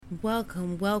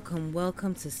Welcome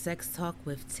to Sex Talk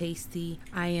with Tasty.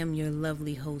 I am your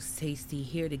lovely host, Tasty,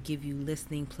 here to give you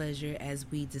listening pleasure as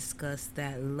we discuss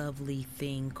that lovely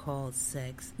thing called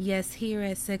sex. Yes, here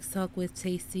at Sex Talk with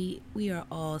Tasty, we are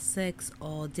all sex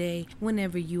all day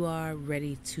whenever you are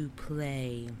ready to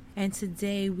play. And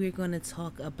today we're going to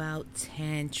talk about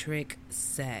Tantric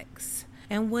Sex.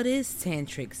 And what is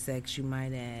tantric sex, you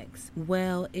might ask?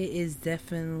 Well, it is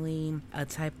definitely a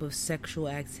type of sexual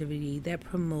activity that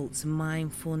promotes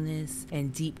mindfulness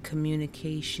and deep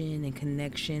communication and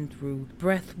connection through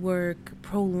breath work,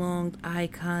 prolonged eye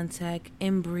contact,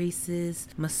 embraces,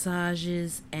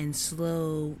 massages, and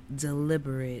slow,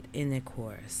 deliberate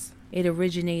intercourse. It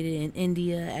originated in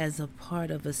India as a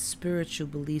part of a spiritual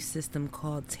belief system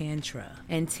called Tantra.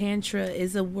 And Tantra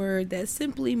is a word that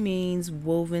simply means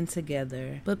woven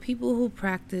together. But people who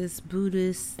practice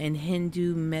Buddhist and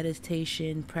Hindu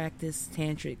meditation practice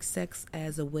Tantric sex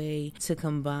as a way to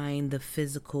combine the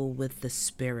physical with the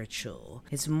spiritual.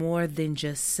 It's more than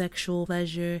just sexual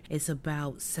pleasure, it's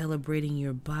about celebrating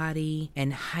your body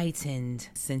and heightened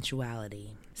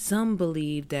sensuality. Some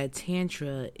believe that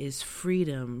Tantra is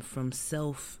freedom from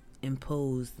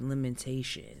self-imposed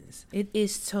limitations. It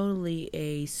is totally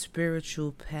a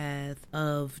spiritual path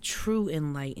of true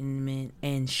enlightenment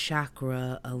and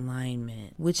chakra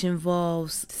alignment, which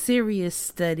involves serious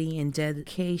study and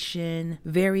dedication,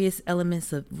 various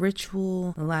elements of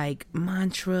ritual like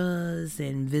mantras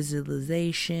and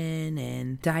visualization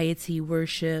and deity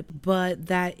worship, but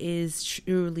that is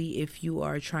truly if you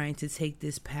are trying to take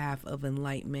this path of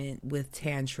enlightenment with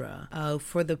Tantra.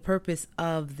 For the purpose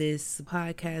of this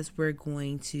podcast, we're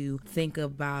going to think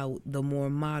about the more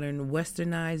modern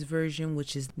westernized version,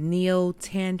 which is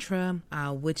Neo-Tantra,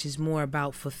 which is more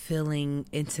about fulfilling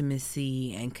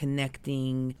intimacy and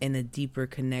connecting in a deeper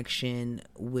connection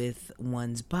with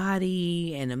one's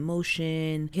body and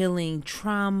emotion, healing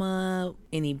trauma,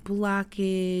 any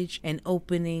blockage, and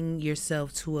opening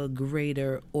yourself to a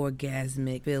greater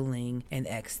orgasmic feeling and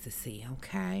ecstasy,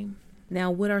 okay? Now,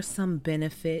 what are some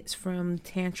benefits from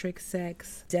tantric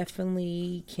sex?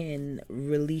 Definitely can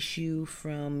release you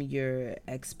from your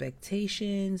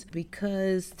expectations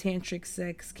because tantric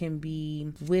sex can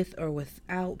be with or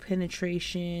without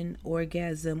penetration,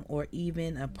 orgasm, or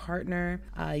even a partner.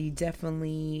 You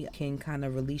definitely can kind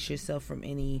of release yourself from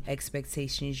any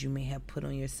expectations you may have put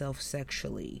on yourself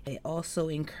sexually. It also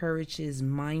encourages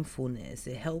mindfulness.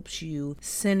 It helps you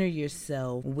center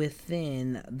yourself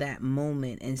within that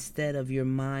moment instead of your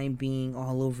mind being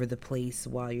all over the place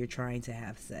while you're trying to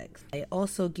have sex. It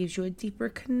also gives you a deeper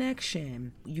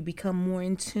connection. You become more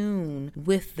in tune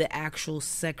with the actual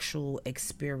sexual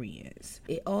experience.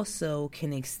 It also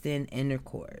can extend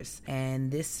intercourse,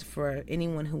 and this for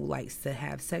anyone who likes to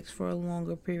have sex for a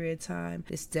longer period of time,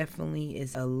 this definitely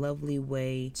is a lovely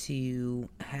way to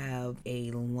have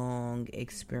a long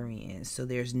experience. So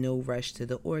there's no rush to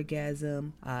the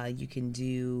orgasm. You can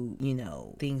do,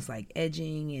 things like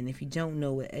edging, and if you don't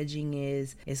know what edging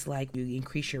is, it's like you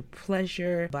increase your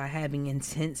pleasure by having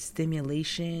intense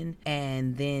stimulation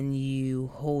and then you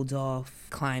hold off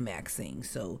climaxing.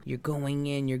 So you're going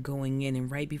in, and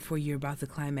right before you're about to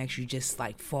climax, you just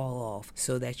like fall off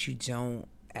so that you don't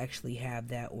actually have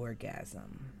that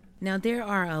orgasm. Now, there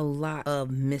are a lot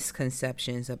of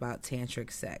misconceptions about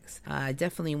tantric sex. I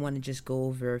definitely want to just go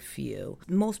over a few.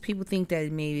 Most people think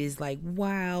that maybe it's like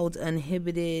wild,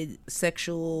 uninhibited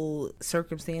sexual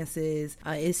circumstances.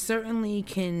 It certainly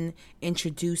can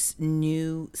introduce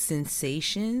new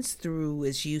sensations through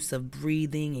its use of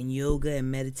breathing and yoga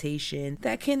and meditation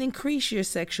that can increase your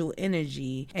sexual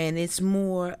energy. And it's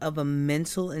more of a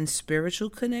mental and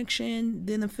spiritual connection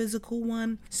than a physical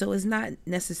one. So it's not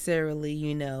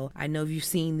necessarily, I know if you've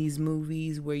seen these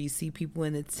movies where you see people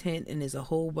in a tent and there's a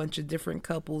whole bunch of different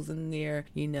couples in there,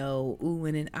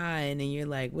 oohing and eyeing, and you're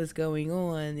like, what's going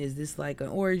on? Is this like an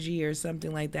orgy or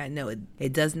something like that? No,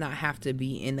 it does not have to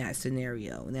be in that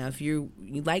scenario. Now, if you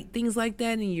like things like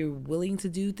that and you're willing to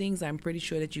do things, I'm pretty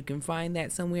sure that you can find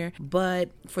that somewhere. But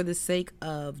for the sake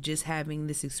of just having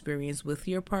this experience with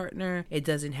your partner, it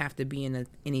doesn't have to be in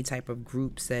any type of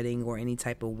group setting or any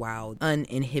type of wild,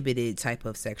 uninhibited type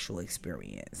of sexual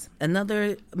experience.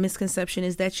 Another misconception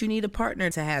is that you need a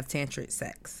partner to have tantric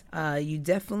sex. You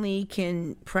definitely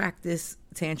can practice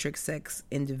tantric sex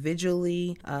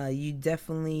individually. You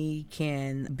definitely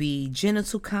can be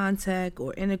genital contact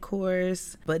or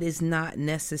intercourse, but it's not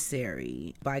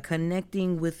necessary. By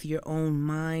connecting with your own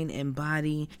mind and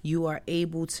body, you are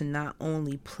able to not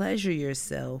only pleasure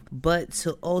yourself, but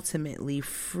to ultimately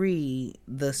free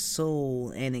the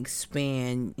soul and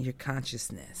expand your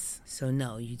consciousness. So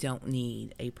no, you don't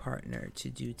need a partner to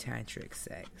do tantric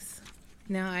sex.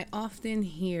 Now, I often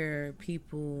hear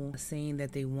people saying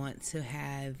that they want to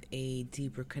have a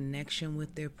deeper connection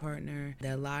with their partner.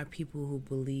 There are a lot of people who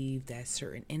believe that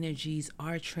certain energies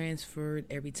are transferred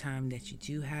every time that you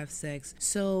do have sex.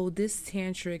 So this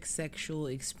tantric sexual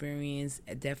experience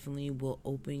definitely will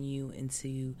open you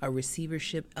into a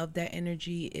receivership of that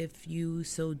energy if you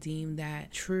so deem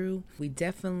that true. We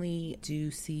definitely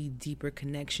do see deeper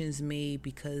connections made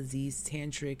because these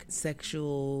tantric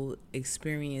sexual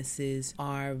experiences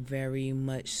are very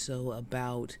much so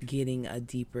about getting a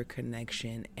deeper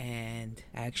connection and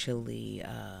actually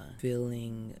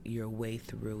feeling your way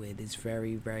through it. It's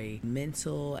very, very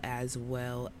mental as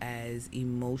well as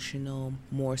emotional,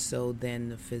 more so than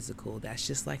the physical. That's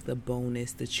just like the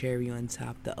bonus, the cherry on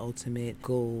top, the ultimate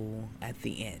goal at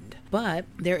the end. But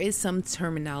there is some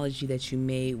terminology that you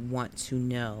may want to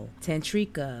know.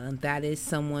 Tantrika, that is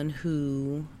someone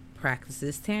who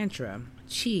practices Tantra.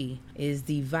 Chi is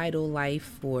the vital life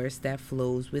force that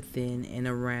flows within and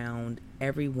around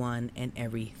everyone and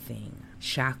everything.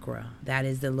 Chakra, that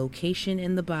is the location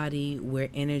in the body where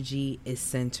energy is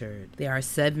centered. There are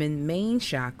 7 main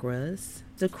chakras: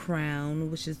 the crown,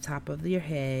 which is top of your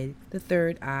head, the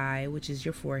third eye, which is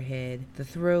your forehead, the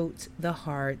throat, the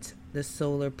heart, the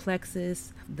solar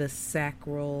plexus, the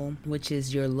sacral, which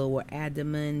is your lower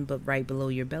abdomen but right below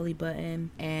your belly button,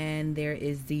 and there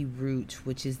is the root,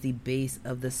 which is the base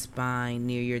of the spine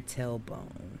near your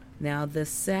tailbone. Now, the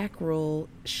sacral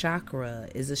chakra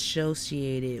is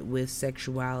associated with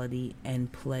sexuality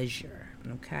and pleasure,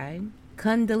 okay?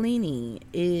 Kundalini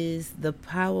is the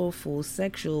powerful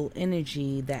sexual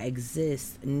energy that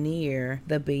exists near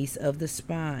the base of the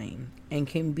spine and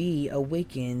can be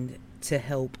awakened to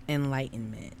help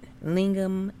enlightenment.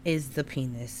 Lingam is the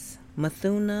penis.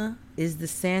 Mathuna is the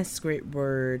Sanskrit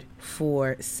word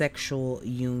for sexual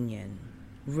union.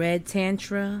 Red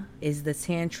Tantra is the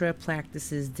Tantra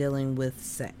practices dealing with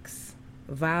sex.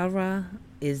 Vara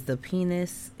is the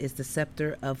penis, is the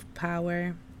scepter of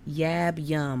power. Yab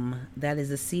Yum, that is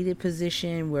a seated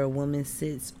position where a woman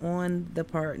sits on the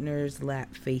partner's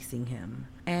lap facing him.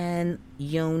 And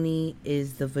Yoni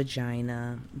is the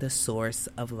vagina, the source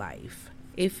of life.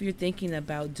 If you're thinking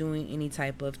about doing any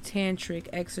type of tantric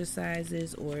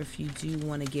exercises, or if you do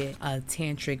want to get a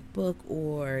tantric book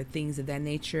or things of that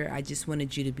nature, I just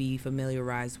wanted you to be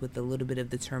familiarized with a little bit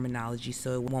of the terminology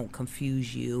so it won't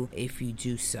confuse you if you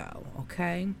do so,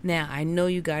 okay? Now, I know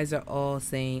you guys are all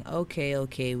saying, okay,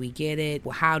 we get it.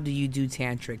 Well, how do you do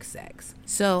tantric sex?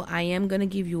 So I am going to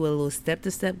give you a little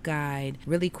step-to-step guide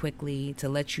really quickly to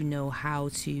let you know how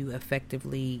to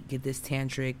effectively get this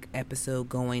tantric episode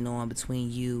going on between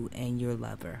you and your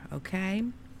lover, okay?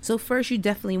 So first, you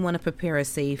definitely want to prepare a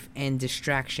safe and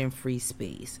distraction-free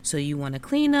space. So you want to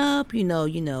clean up,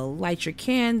 light your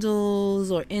candles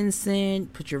or incense,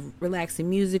 put your relaxing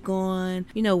music on,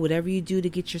 whatever you do to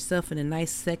get yourself in a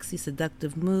nice, sexy,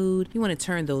 seductive mood. You want to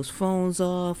turn those phones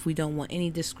off. We don't want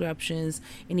any disruptions,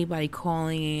 anybody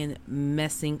calling in,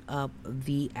 messing up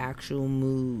the actual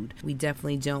mood. We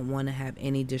definitely don't want to have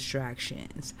any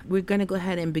distractions. We're going to go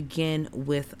ahead and begin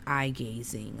with eye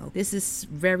gazing. This is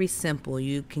very simple.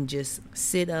 You can just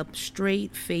sit up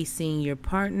straight facing your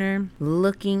partner,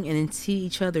 looking into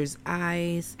each other's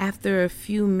eyes. After a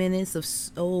few minutes of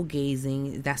soul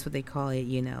gazing, that's what they call it,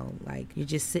 like you're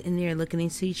just sitting there looking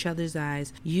into each other's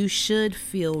eyes, you should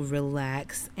feel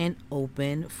relaxed and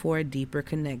open for a deeper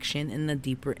connection and a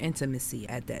deeper intimacy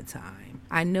at that time.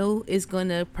 I know it's going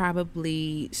to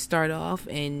probably start off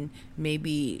and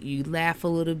maybe you laugh a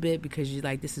little bit because you're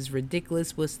like, this is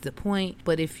ridiculous. What's the point?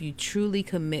 But if you truly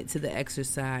commit to the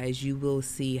exercise, you will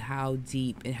see how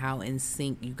deep and how in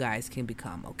sync you guys can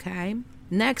become, okay?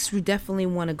 Next, we definitely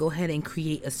want to go ahead and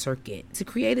create a circuit. To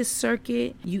create a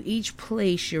circuit, you each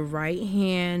place your right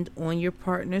hand on your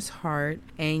partner's heart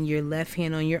and your left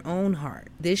hand on your own heart.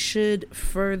 This should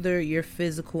further your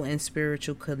physical and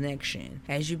spiritual connection.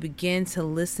 As you begin to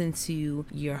listen to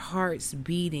your hearts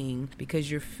beating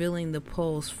because you're feeling the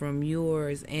pulse from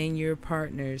yours and your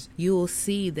partner's, you will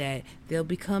see that they'll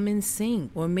become in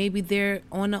sync, or maybe they're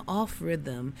on an off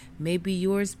rhythm. Maybe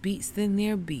yours beats than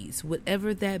their beats.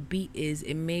 Whatever that beat is,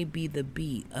 it may be the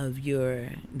beat of your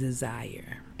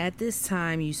desire. At this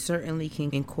time, you certainly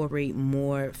can incorporate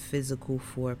more physical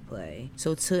foreplay.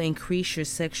 So to increase your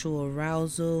sexual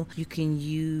arousal, you can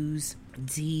use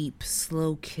deep,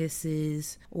 slow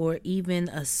kisses, or even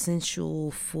a sensual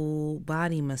full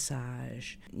body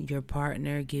massage. Your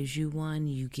partner gives you one,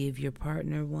 you give your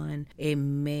partner one. It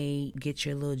may get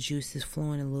your little juices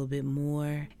flowing a little bit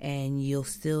more, and you'll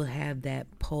still have that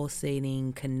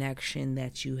pulsating connection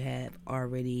that you have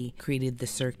already created the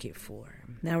circuit for.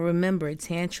 Now remember,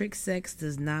 tantric sex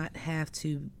does not have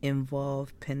to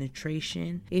involve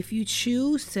penetration. If you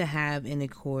choose to have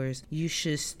intercourse, you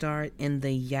should start in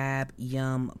the yab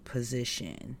yum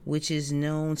position, which is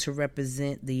known to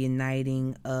represent the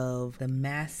uniting of the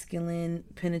masculine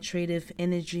penetrative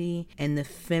energy and the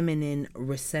feminine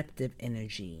receptive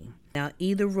energy. Now,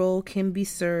 either role can be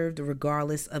served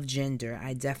regardless of gender.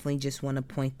 I definitely just want to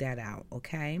point that out,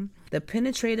 okay? The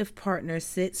penetrative partner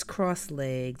sits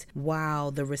cross-legged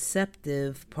while the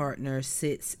receptive partner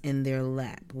sits in their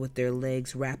lap with their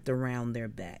legs wrapped around their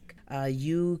back.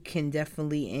 You can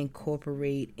definitely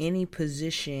incorporate any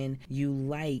position you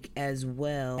like, as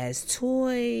well as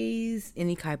toys,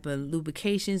 any type of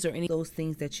lubrications, or any of those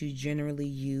things that you generally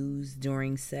use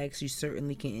during sex. You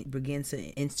certainly can begin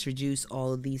to introduce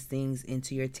all of these things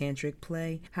into your tantric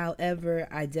play. However,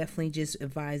 I definitely just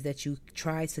advise that you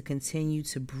try to continue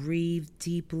to breathe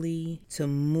deeply, to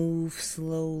move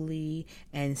slowly,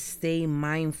 and stay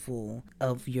mindful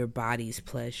of your body's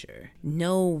pleasure.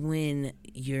 Know when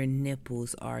your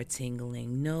nipples are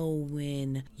tingling. Know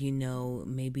when,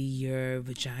 maybe your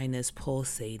vagina's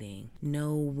pulsating.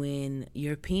 Know when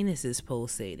your penis is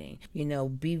pulsating.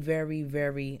 Be very,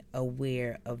 very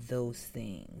aware of those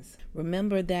things.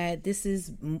 Remember that this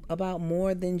is about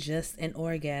more than just an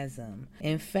orgasm.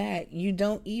 In fact, you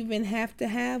don't even have to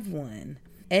have one.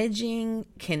 Edging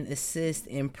can assist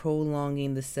in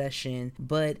prolonging the session,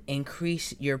 but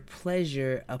increase your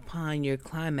pleasure upon your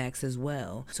climax as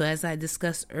well. So as I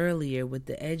discussed earlier with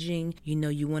the edging,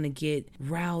 you want to get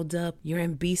riled up. You're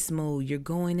in beast mode. You're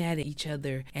going at each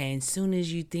other. And as soon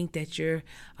as you think that you're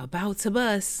about to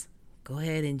bust, go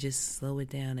ahead and just slow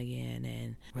it down again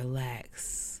and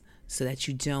relax so that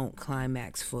you don't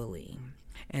climax fully.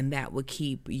 And that will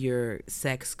keep your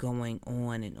sex going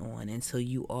on and on until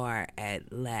you are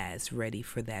at last ready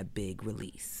for that big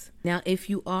release. Now, if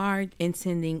you are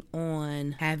intending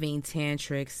on having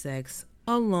tantric sex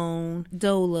alone,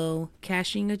 dolo,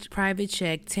 cashing a private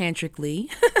check tantrically,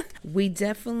 we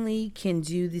definitely can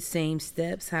do the same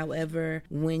steps. However,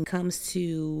 when it comes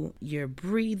to your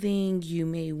breathing, you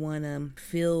may want to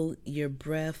feel your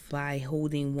breath by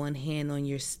holding one hand on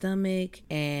your stomach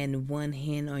and one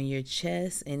hand on your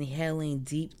chest, inhaling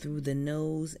deep through the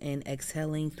nose and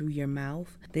exhaling through your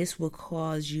mouth. This will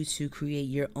cause you to create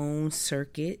your own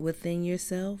circuit within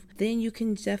yourself. Then you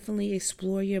can definitely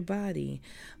explore your body.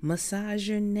 Massage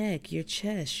your neck, your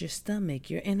chest, your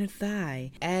stomach, your inner thigh.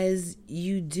 As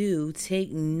you do,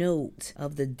 take note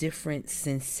of the different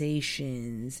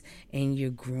sensations in your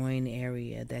groin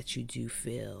area that you do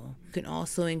feel. You can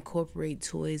also incorporate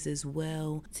toys as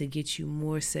well to get you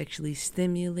more sexually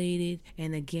stimulated.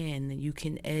 And again, you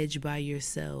can edge by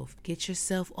yourself. Get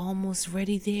yourself almost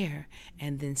ready there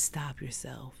and then stop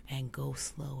yourself and go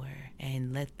slower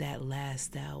and let that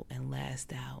last out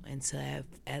until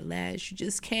at last you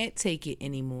just can't take it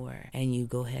anymore and you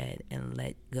go ahead and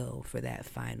let go for that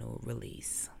final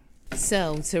release.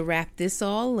 So to wrap this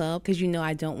all up, because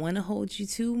I don't want to hold you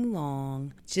too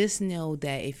long, just know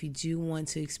that if you do want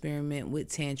to experiment with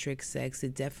tantric sex,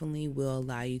 it definitely will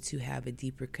allow you to have a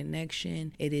deeper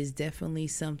connection. It is definitely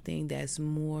something that's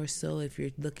more so if you're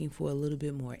looking for a little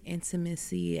bit more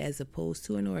intimacy as opposed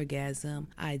to an orgasm.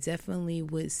 I definitely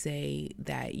would say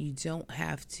that you don't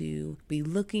have to be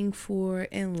looking for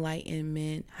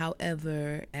enlightenment.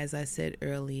 However, as I said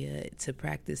earlier, to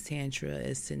practice Tantra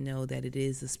is to know that it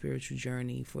is a spiritual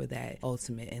journey for that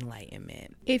ultimate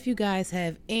enlightenment. If you guys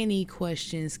have any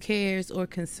questions, cares, or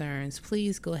concerns,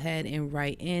 please go ahead and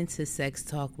write into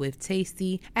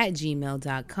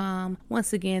sextalkwithtasty@gmail.com.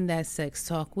 Once again, that's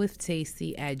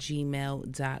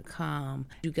sextalkwithtasty@gmail.com.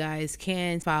 You guys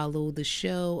can follow the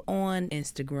show on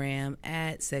Instagram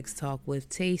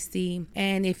 @sextalkwithtasty.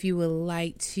 And if you would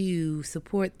like to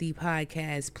support the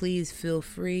podcast, please feel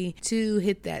free to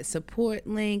hit that support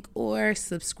link or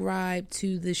subscribe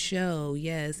to the show.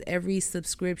 Yes, every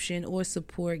subscription or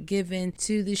support given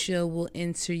to the show will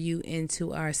enter you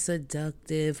into our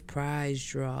seductive prize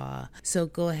draw. So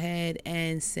go ahead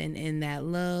and send in that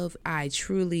love. I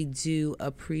truly do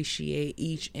appreciate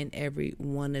each and every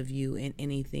one of you in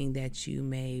anything that you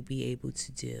may be able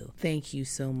to do. Thank you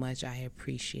so much. I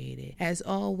appreciate it. As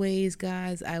always,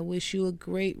 guys, I wish you a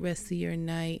great rest of your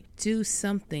night. Do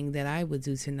something that I would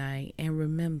do tonight, and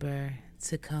remember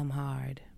to come hard.